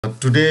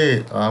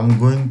Today I'm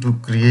going to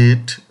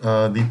create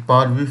the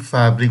Power BI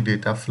Fabric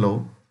Data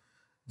Flow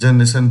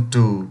Generation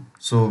 2.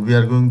 So we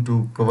are going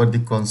to cover the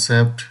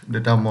concept,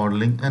 data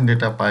modeling and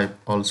data pipe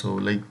also.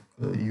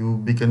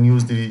 We can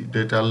use the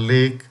data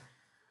lake,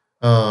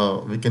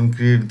 we can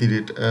create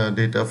the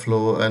data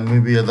flow and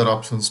maybe other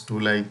options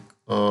too,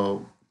 uh,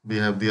 we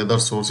have the other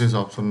sources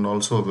option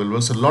also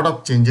available. So a lot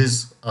of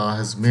changes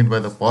has made by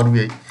the Power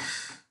BI.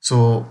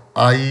 So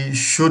I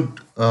should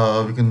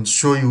we can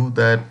show you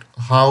that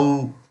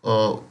how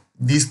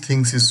these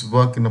things is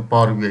work in a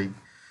Power BI.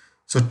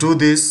 So to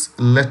this,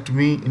 let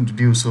me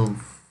introduce.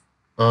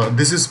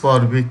 This is Power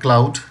BI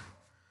Cloud,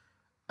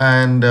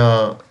 and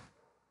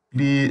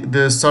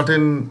there's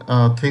certain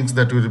things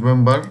that you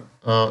remember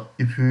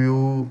if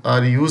you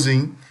are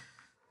using.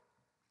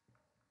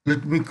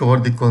 Let me cover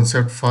the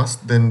concept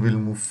first, then we'll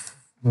move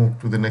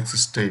to the next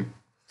step.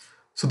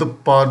 So the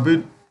Power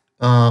BI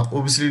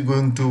obviously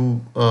going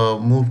to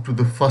move to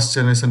the first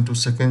generation to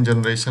second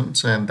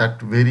generations, and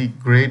that very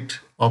great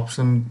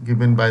option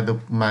given by the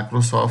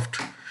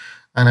Microsoft,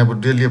 and I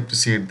would really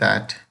appreciate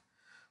that.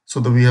 So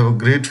that we have a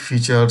great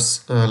features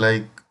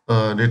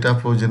data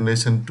flow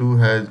generation 2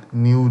 has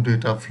new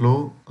data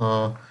flow,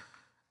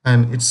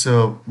 and it's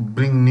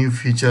bring new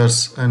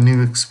features and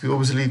new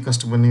obviously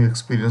customer new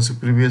experience. So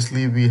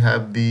previously we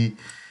have the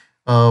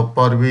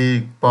Power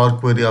BI Power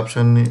Query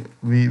option.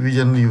 We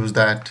generally use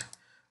that,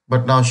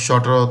 but now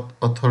shorter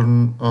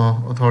authoring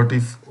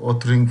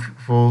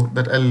for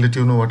that. I'll let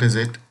you know what is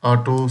it.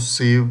 Auto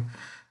save,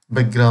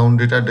 background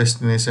data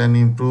destination,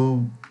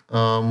 improve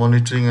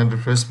monitoring and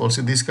refresh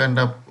policy. These kind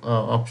of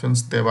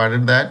options they've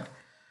added that,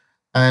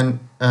 and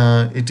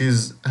it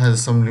is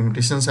has some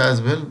limitations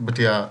as well. But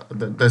yeah,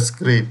 that's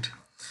great.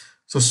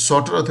 So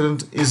shorter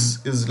authoring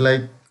is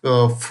like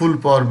full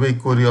Power BI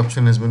query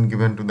option has been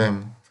given to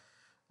them.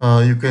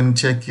 You can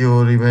check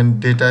your event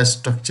data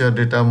structure,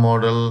 data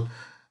model,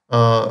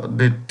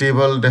 the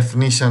table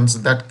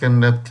definitions, that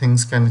kind of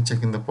things can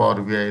check in the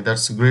Power BI.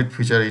 That's a great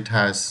feature it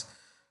has.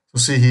 So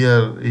see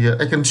here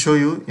I can show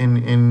you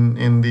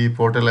in the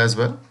portal as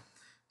well.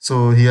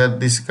 So here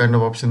this kind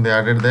of option they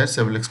added there.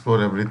 So I will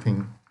explore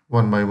everything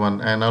one by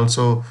one, and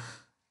also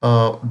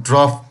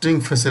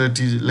drafting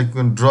facilities, like you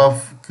can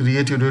draft,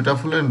 create your data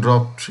flow and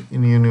draft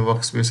in your new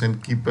workspace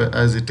and keep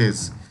as it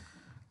is.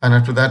 And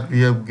after that we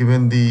have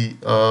given the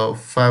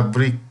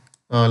fabric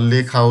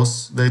lake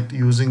house, that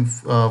using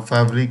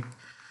fabric,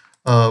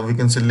 we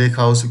can say lake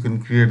house, you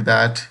can create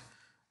that.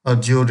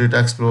 Azure Data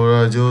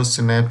Explorer, Azure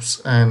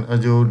Synapse and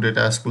Azure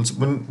Data Schools.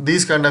 When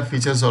these kind of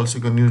features also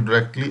you can use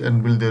directly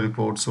and build the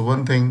report. So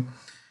one thing,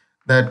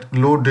 that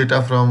load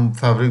data from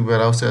fabric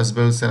warehouse as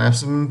well,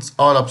 Synapse means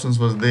all options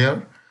was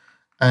there,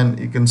 and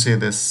you can say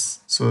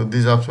this. So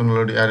these options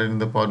already added in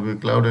the Power BI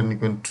Cloud, and you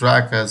can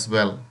track as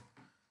well.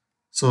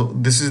 So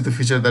this is the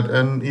feature that,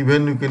 and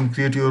even you can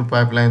create your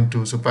pipeline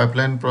too. So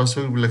pipeline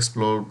process will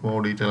explore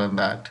more detail on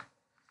that,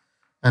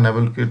 and I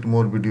will create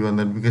more video on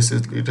that because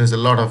it has a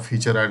lot of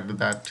feature added to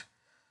that.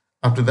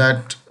 After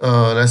that,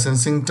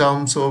 licensing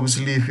terms. So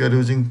obviously if you are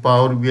using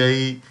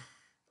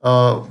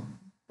uh,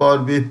 Power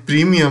BI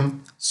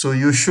Premium, so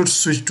you should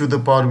switch to the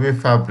Power BI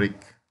Fabric.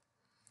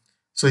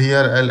 So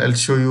here I'll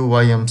show you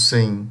why I'm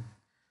saying.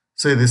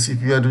 Say this,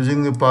 if you are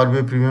using the Power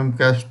BI Premium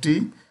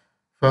capacity,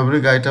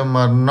 Fabric item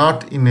are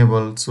not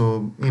enabled.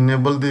 So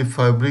enable the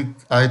Fabric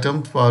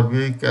items, Power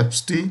BI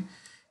capacity,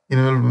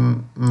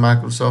 enable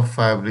Microsoft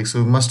Fabric.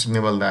 So we must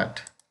enable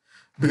that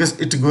because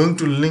it's going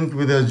to link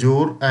with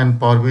Azure and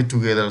Power BI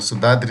together. So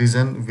that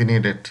reason we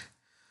need it.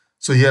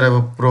 So here I have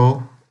a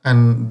Pro,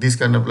 and these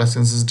kind of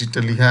licenses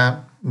detail you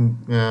have.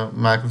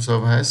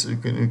 Microsoft has. You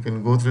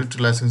can go through it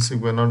to licensing.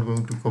 We're not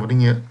going to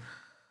covering here.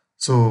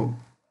 So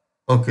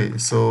okay,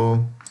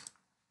 so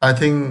I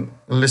think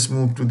let's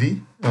move to the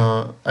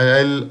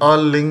I'll all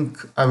link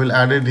I will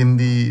add it in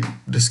the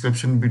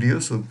description video.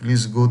 So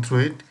please go through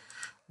it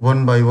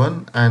one by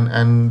one,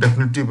 and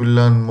definitely will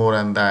learn more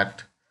on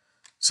that.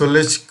 So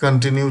let's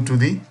continue to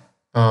the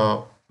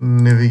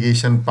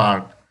navigation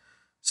part.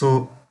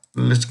 So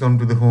let's come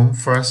to the home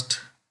first.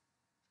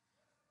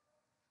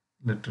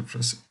 Let's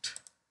refresh it.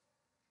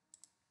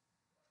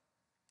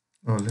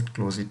 Oh, let's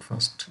close it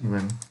first.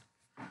 Even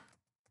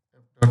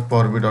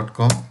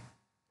 .powerbi.com.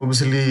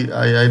 Obviously,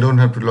 I don't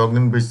have to log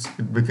in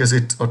because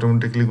it's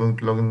automatically going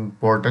to log in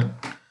portal.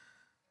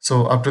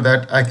 So after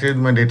that, I create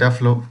my data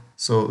flow.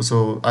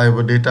 So I have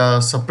a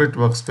data separate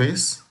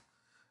workspace.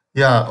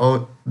 Yeah,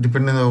 or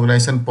depending on the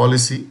organization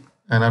policy.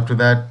 And after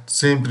that,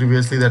 same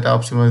previously that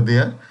option was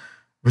there,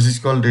 which is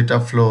called data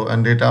flow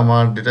and data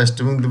mart, data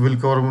streaming. Will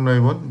cover one by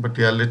one, but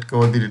yeah, let's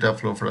cover the data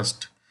flow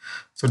first.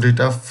 So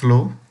data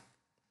flow,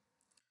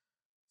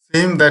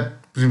 same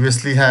that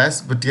previously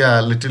has, but yeah,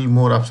 little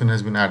more option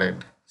has been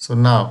added. So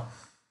now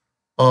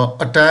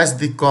attach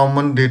the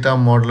common data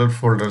modeler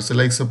folder. So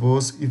like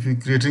suppose if you're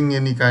creating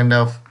any kind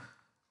of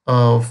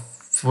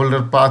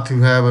folder path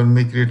you have and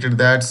may created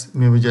that,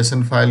 maybe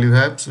JSON file you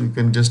have, so you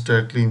can just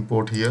directly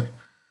import here.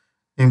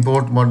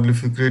 Import model,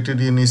 if you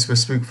created any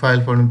specific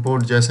file for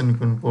import JSON, you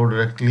can import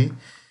directly.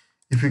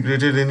 If you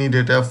created any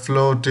data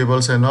flow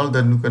tables and all,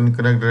 then you can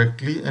connect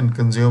directly and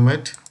consume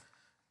it,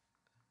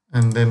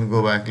 and then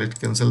go back. Let's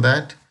cancel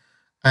that.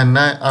 And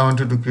now I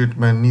wanted to create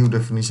my new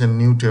definition,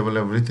 new table,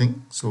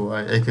 everything. So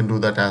I can do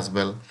that as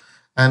well.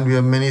 And we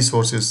have many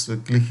sources. So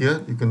click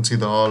here, you can see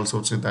the all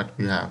sources that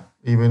we have,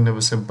 even have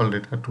a simple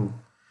data too.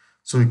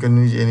 So you can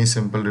use any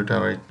simple data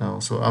right now.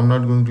 So I'm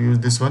not going to use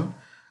this one.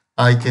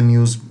 I can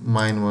use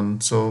mine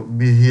one. So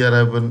be here I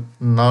have a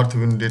north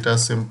wind data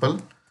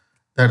simple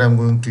that I'm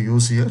going to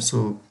use here.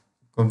 So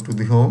come to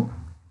the home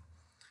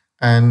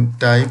and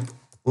type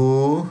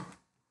O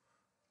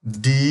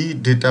D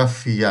data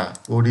FIA,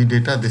 OD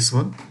data, this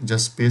one,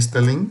 just paste the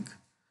link,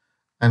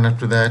 and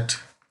after that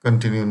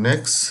continue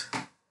next.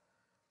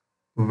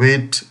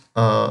 Wait,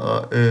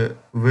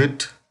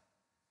 wait,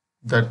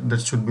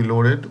 that should be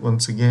loaded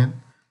once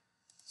again.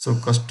 So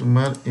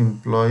customer,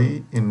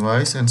 employee,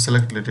 invoice, and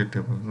select related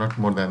table, not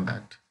more than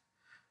that.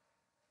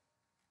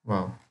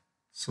 Wow.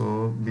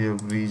 So we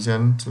have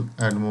region, so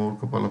add more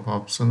couple of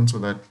options so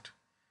that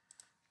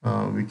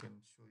we can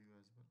show you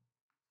as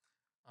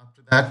well.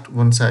 After that,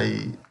 once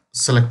I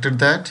selected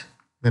that,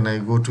 then I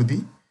go to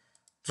the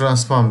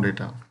transform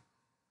data.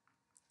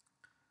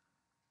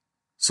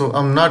 So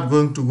I'm not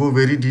going to go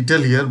very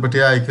detail here, but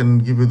yeah, I can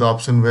give you the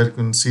option where you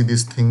can see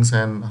these things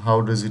and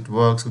how does it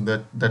work. So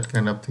that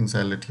kind of things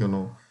I'll let you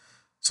know.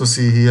 So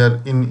see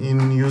here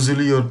in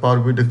usually your Power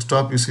BI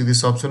desktop, you see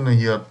this option, and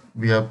here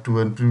we have two,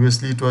 and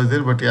previously it was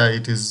there, but yeah,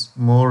 it is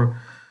more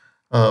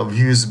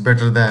view is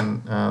better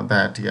than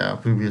that, yeah,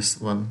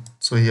 previous one.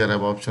 So here I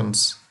have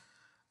options.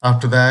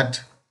 After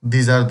that,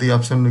 these are the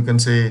options. You can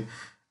say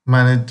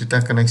manage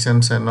data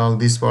connections and all.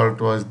 This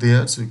part was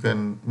there, so you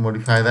can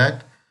modify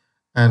that,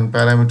 and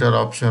parameter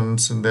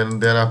options, and then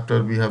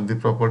thereafter we have the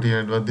property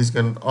and this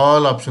can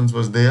all options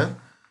was there.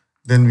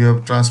 Then we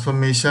have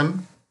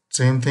transformation,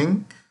 same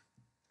thing,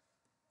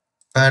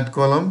 add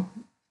column.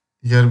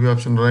 Here we have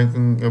option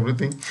ranking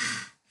everything.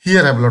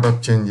 Here I have a lot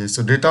of changes.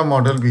 So data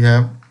model, we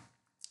have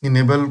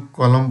enable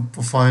column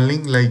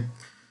profiling, like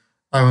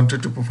I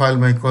wanted to profile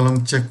my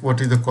column, check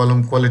what is the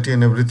column quality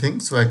and everything,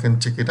 so I can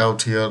check it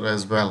out here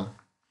as well.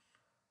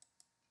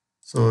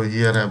 So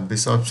here I have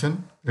this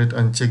option. Let's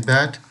uncheck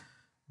that.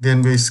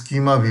 Then we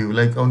schema view,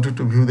 like I wanted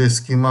to view the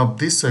schema of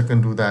this, so I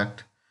can do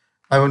that.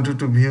 I wanted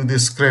to view the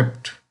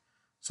script,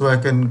 so I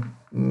can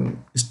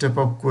step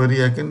up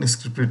query, I can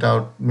script it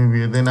out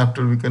maybe. Then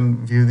after we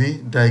can view the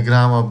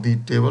diagram of the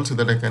table, so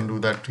that I can do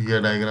that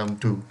here diagram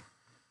too.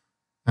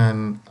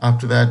 And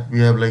after that we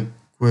have like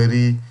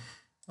query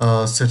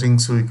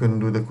settings, so you can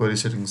do the query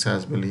settings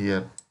as well.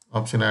 Here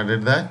option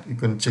added that you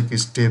can check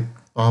step,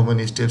 how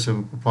many steps have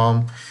you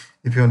performed.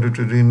 If you wanted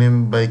to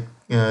rename by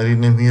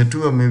rename here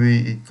too, or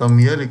maybe come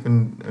here, you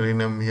can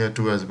rename here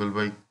too as well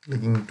by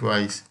clicking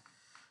twice.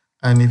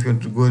 And if you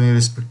want to go in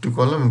respect to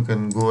column, you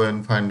can go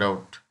and find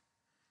out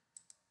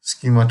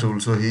schema tool.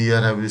 So here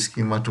I have the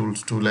schema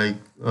tools to like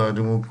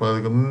remove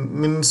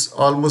column, means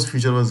almost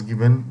feature was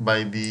given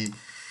by the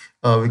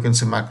we can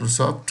say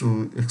Microsoft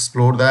to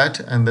explore that,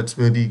 and that's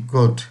very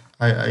good.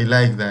 I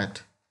like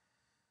that.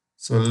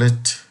 So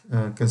let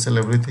cancel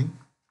everything.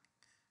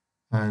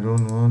 I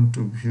don't want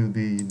to view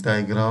the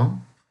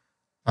diagram.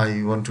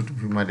 I wanted to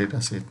view my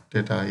data set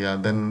data. Yeah,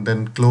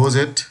 then close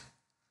it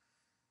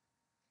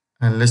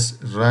and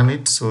let's run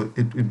it. So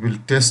it will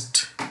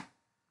test,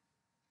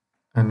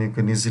 and you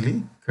can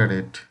easily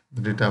credit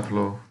the data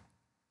flow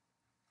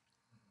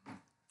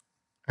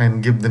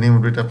and give the name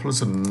of data flow.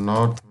 So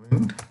north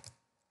wind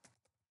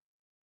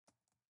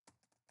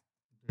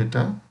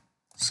data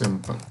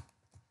simple.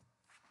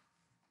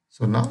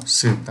 So now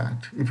save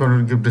that. If you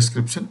want to give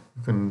description,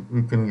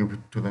 we can give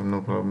it to them,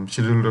 no problem.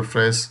 Schedule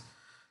refresh.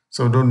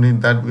 So don't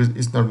need that because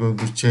it's not going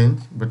to change.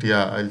 But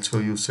yeah, I'll show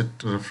you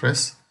set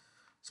refresh.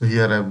 So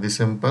here I have the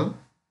sample.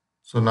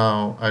 So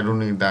now I don't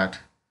need that.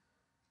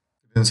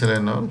 Credential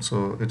and all.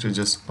 So it is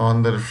just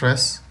on the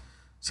refresh.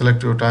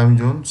 Select your time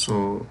zone.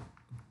 So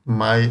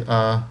my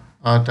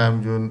our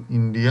time zone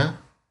India.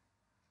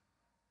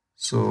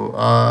 So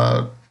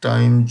our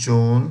time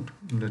zone.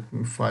 Let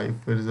me 5.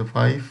 Where is the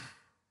 5?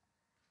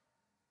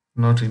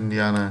 Not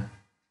Indiana.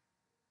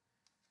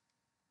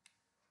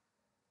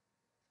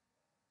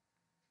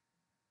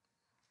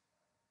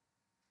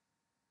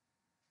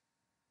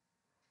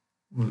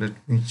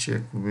 Let me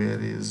check, where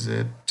is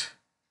it?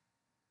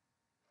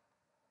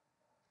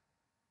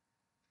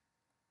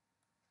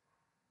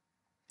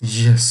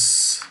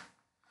 Yes,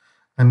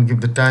 and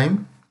give the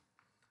time.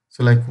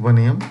 So like 1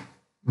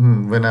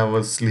 a.m. When I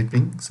was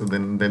sleeping. So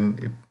then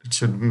it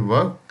should be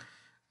work.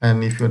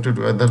 And if you want to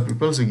do other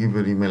people, so give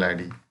your email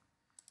ID.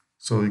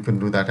 So you can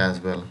do that as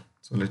well.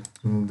 So let's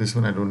remove this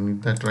one. I don't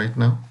need that right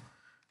now.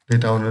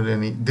 Data owner,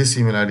 this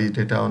email ID is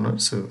data owner.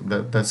 So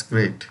that's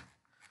great.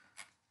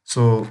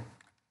 So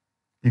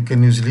you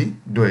can usually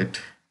do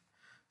it.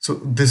 So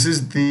this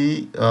is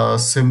the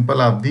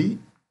simple of the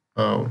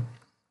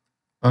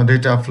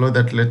data flow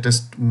that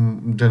latest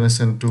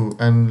generation 2,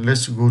 and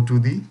let's go to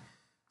the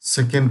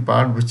second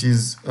part, which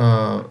is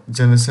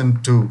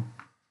generation 2.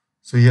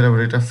 So here I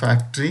have data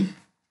factory.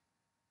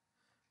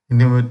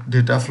 name it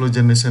Dataflow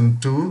Generation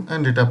 2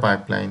 and Data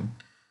Pipeline.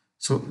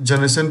 So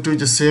Generation 2 is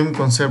the same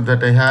concept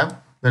that I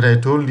have, that I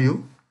told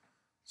you.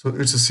 So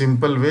it's a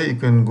simple way. You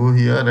can go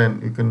here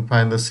and you can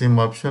find the same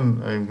option.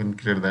 You can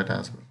create that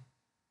as well.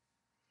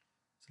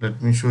 So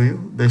let me show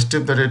you. The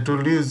step that I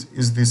told you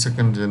is the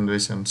second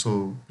generation.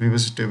 So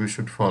previous step you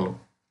should follow.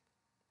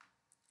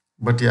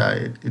 But yeah,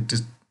 it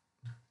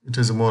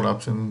is more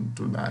option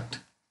to that.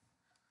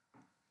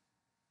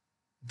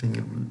 I think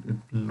it will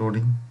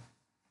loading.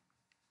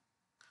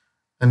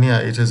 And yeah,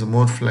 it has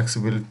more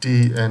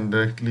flexibility and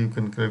directly you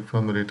can correct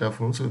from the data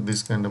flow. So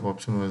this kind of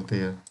option was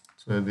there.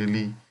 So I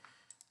really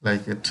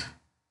like it.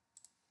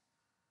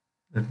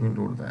 Let me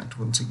load that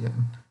once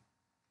again.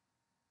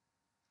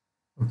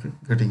 Okay,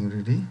 getting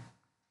ready.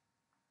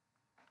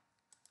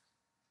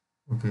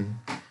 Okay,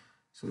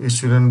 so it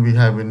shouldn't be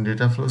have in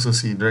data flow. So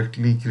see,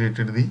 directly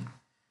created the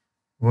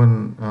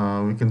one,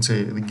 we can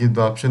say give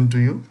the option to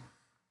you.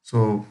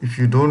 So if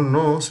you don't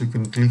know, so you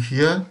can click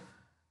here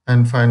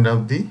and find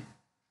out the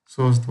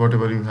source,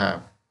 whatever you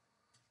have.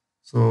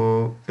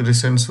 So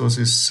recent source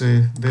is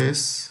say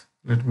this.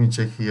 Let me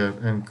check here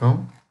and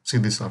come see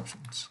these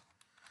options.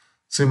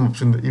 Same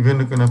option. Even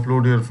you can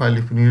upload your file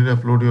if you need to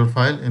upload your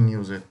file and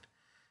use it.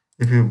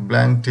 If you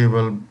blank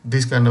table,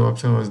 this kind of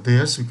option was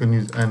there, so you can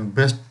use. And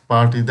best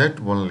part is that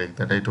one lake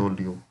that I told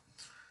you.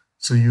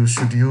 So you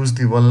should use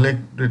the one lake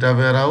data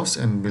warehouse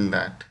and build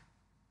that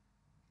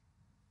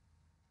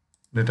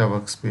data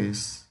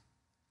workspace,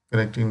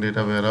 connecting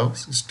data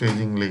warehouse,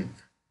 staging lake.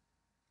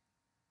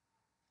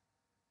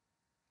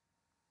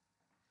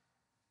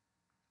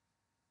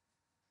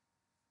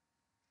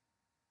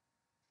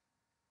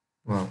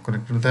 Wow,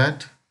 connected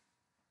that.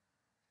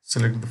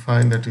 Select the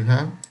file that you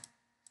have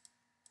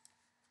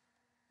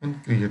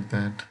and create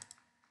that.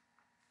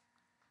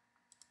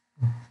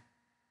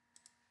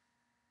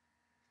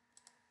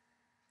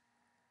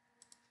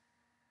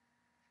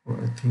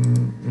 I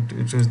think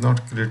it is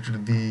not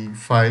created the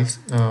files.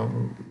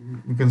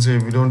 You can say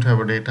we don't have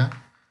a data.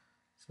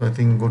 So I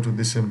think go to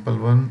the simple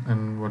one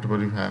and whatever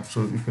you have.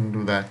 So you can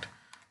do that.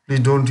 Please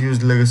don't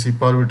use legacy,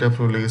 Power BI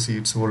Flow legacy,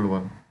 it's old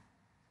one.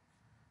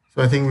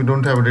 So I think we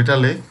don't have a data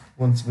lake.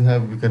 Once we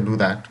have, we can do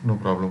that, no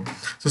problem.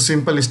 So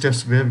simple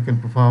steps where we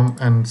can perform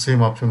and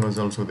same option was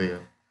also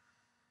there.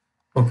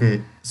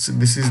 Okay, so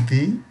this is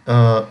the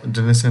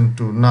generation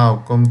 2. Now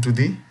come to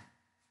the,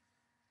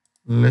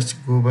 let's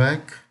go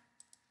back.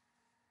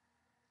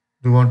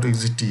 Do you want to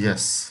exit?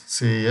 Yes.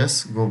 Say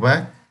yes, go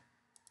back.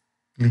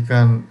 Click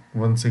on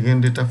once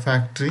again data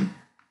factory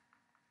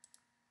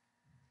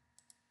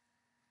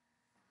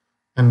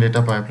and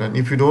data pipeline.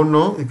 If you don't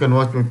know, you can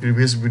watch my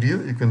previous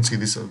video. You can see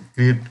this.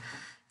 Create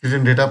a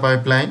data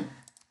pipeline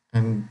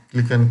and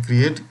click on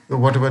create.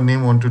 Whatever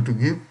name wanted to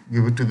give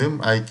it to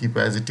them. I keep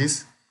as it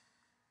is.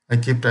 I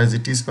kept as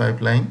it is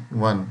pipeline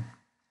 1.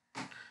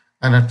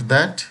 And after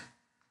that,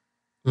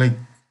 like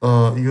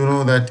you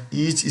know that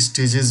each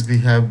stages we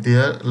have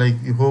there, like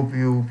you hope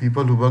you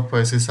people who work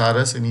for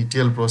SSRS and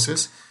ETL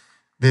process,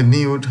 they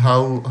knew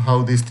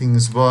how these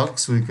things work,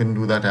 so you can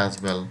do that as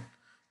well.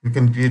 You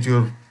can create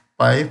your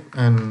pipe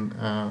and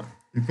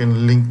you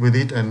can link with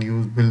it and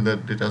use build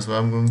that data. So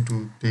I'm going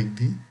to take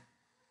the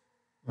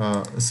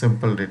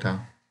simple data.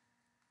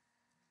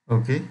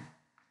 Okay,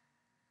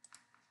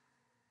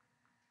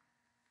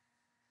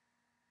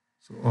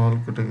 so all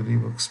category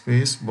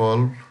workspace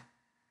bulb,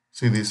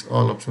 see this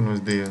all option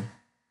was there.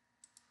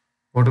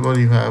 Whatever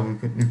you have,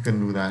 you can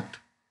do that.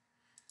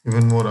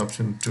 Even more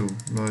option too,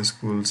 no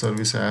school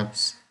service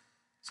apps.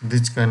 So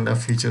this kind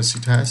of features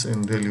it has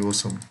and really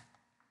awesome.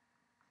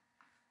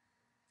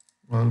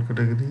 All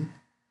category,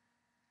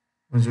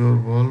 Azure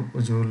Bulb,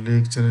 Azure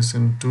Lake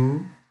Generation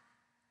 2,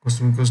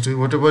 Cosmic Custody,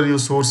 whatever your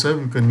source have,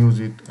 you can use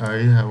it. I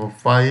have a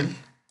file,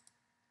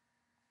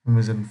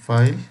 Amazon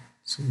file,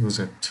 so use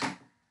it.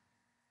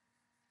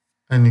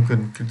 And you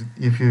can,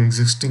 if your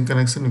existing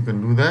connection, you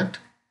can do that.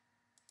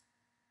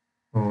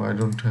 Oh, I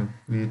don't have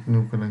create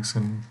new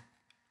connection.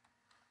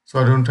 So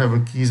I don't have a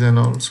keys and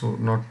also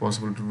not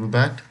possible to do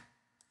that.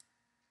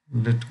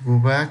 Let's go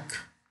back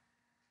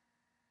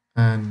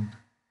and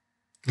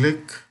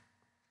click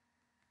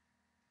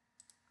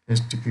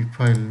HTTP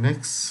file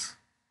next.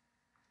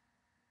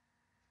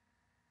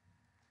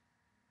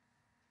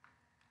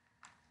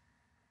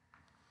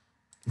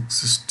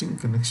 Existing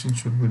connection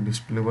should be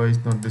displayed. Why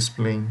is not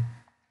displaying?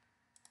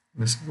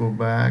 Let's go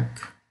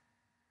back.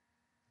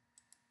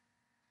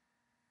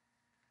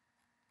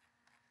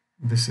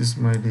 This is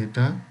my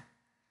data.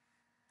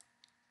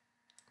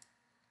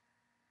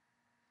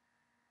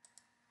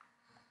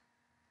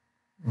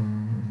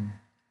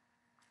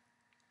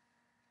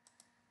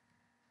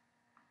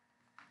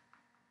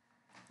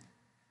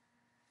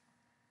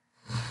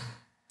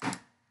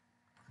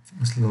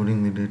 It's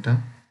loading the data.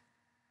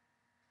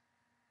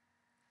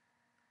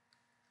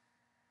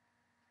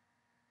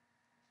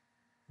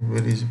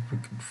 Where is a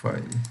Pipline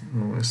file?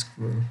 No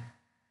SQL.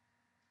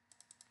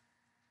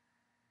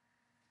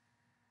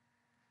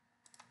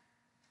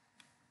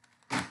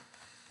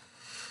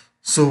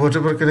 So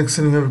whatever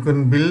connection you have, you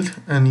can build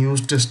and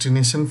use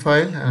destination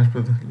file. And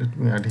after that, let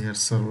me add here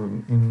server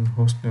in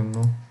hostname.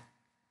 No,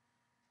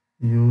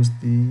 use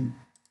the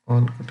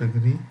all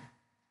category.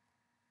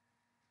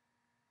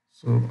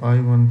 So I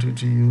wanted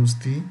to use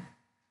the,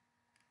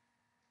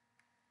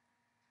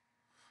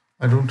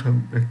 I don't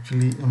have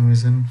actually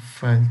Amazon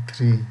file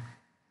 3.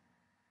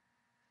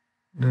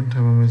 Don't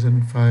have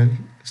Amazon file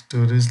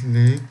storage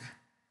lake.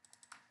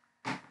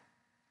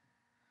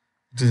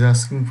 It is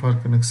asking for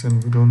connection.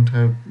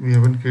 We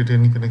haven't created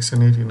any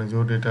connection yet in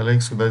Azure Data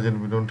Lake, so that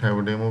we don't have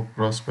a demo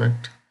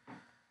prospect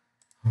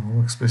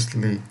workspace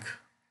lake.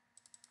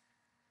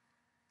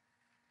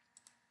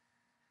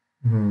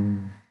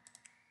 And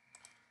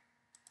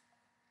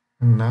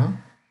now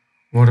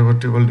whatever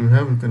table you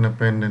have, you can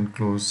append and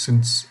close.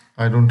 Since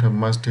I don't have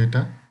much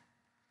data,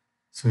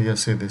 so yeah,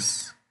 say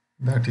this,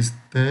 that is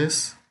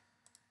this,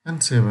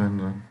 and save and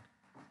run.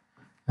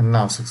 And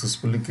now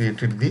successfully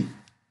created the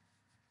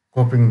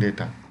copying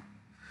data.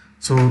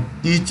 So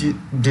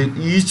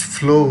each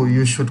flow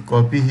you should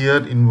copy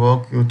here,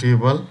 invoke your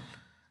table,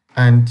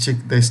 and check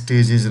the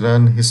stages,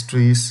 run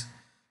histories.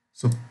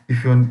 So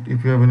if you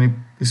have any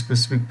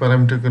specific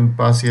parameter, you can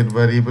pass here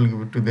variable,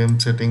 give it to them,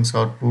 settings,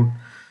 output.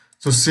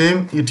 So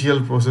same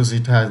ETL process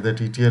it has, that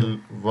ETL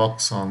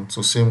works on.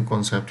 So same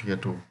concept here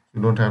too.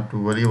 You don't have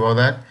to worry about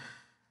that.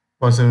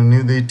 First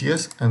renew the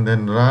ETS and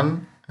then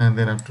run, and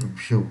then have to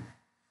view.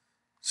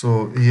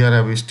 So here I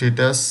have a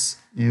status.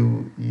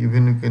 You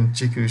can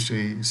check your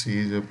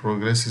see the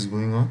progress is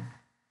going on.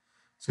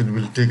 So it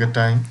will take a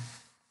time.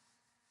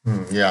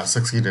 Yeah,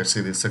 succeeded.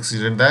 See this,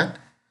 succeeded that.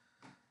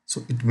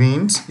 So it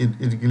means it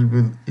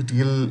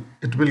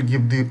will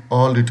give the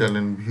all detail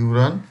in view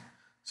run.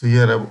 So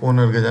here I have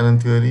owner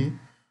Gajanan theory,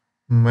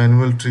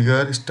 manual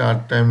trigger,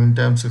 start time, in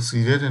time,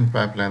 succeeded, and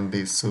pipeline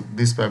this. So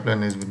this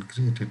pipeline has been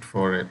created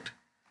for it.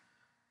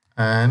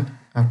 And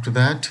after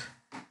that,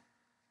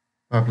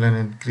 pipeline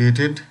is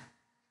created.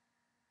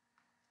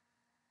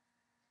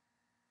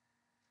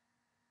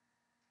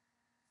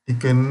 You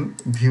can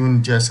view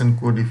in JSON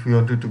code. If you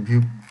wanted to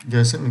view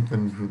JSON, you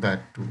can view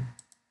that too.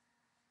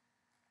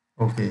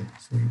 Okay,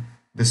 so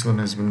this one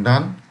has been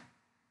done.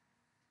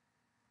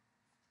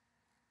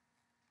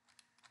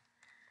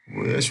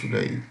 Where should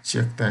I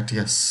check that?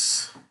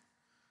 Yes.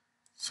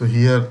 So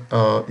here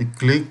you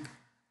click,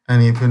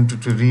 and if you want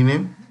to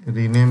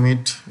rename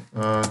it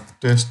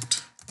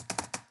test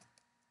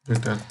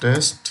data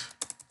test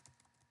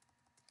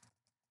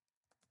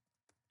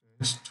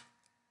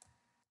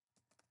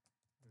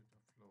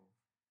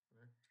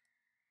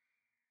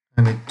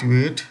and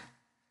activate.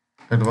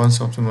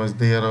 Advanced option was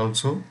there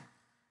also.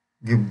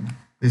 Give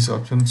this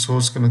option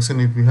source connection.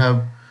 If you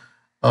have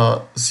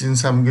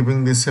since I'm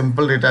giving this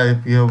simple data,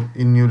 if you have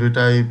in your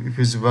data, if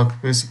it's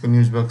workspace, you can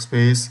use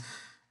workspace,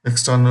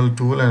 external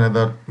tool, and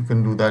other, you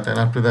can do that. And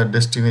after that,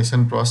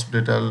 destination,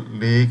 prospect, data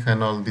lake,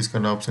 and all these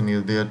kind of option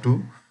is there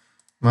too.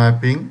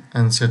 Mapping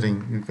and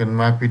setting, you can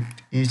map it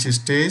each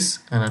stage,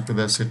 and after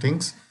that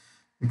settings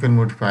you can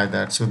modify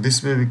that. So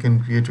this way we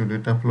can create a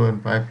data flow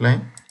and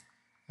pipeline,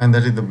 and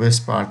that is the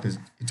best part.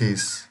 It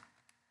is.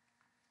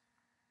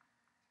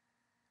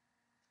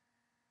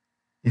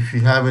 If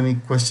you have any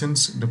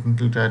questions,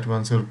 definitely try to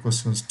answer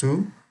questions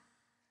too.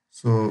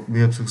 So we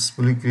have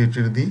successfully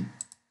created the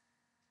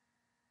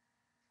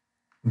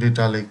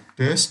data lake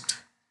test,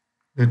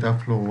 data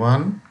flow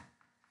 1,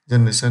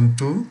 generation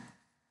 2,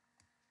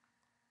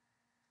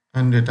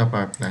 and data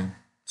pipeline.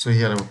 So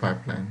here I have a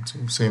pipeline,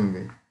 so same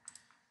way.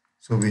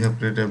 So we have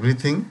created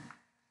everything.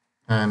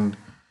 And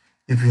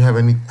if you have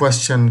any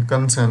question,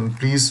 concern,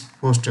 please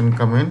post and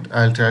comment.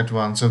 I'll try to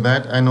answer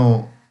that. I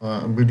know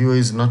video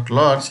is not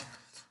large,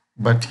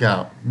 but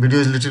yeah, video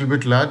is little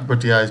bit large,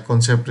 but yeah,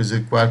 concept is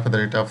required for the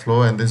data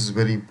flow, and this is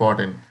very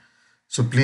important. So please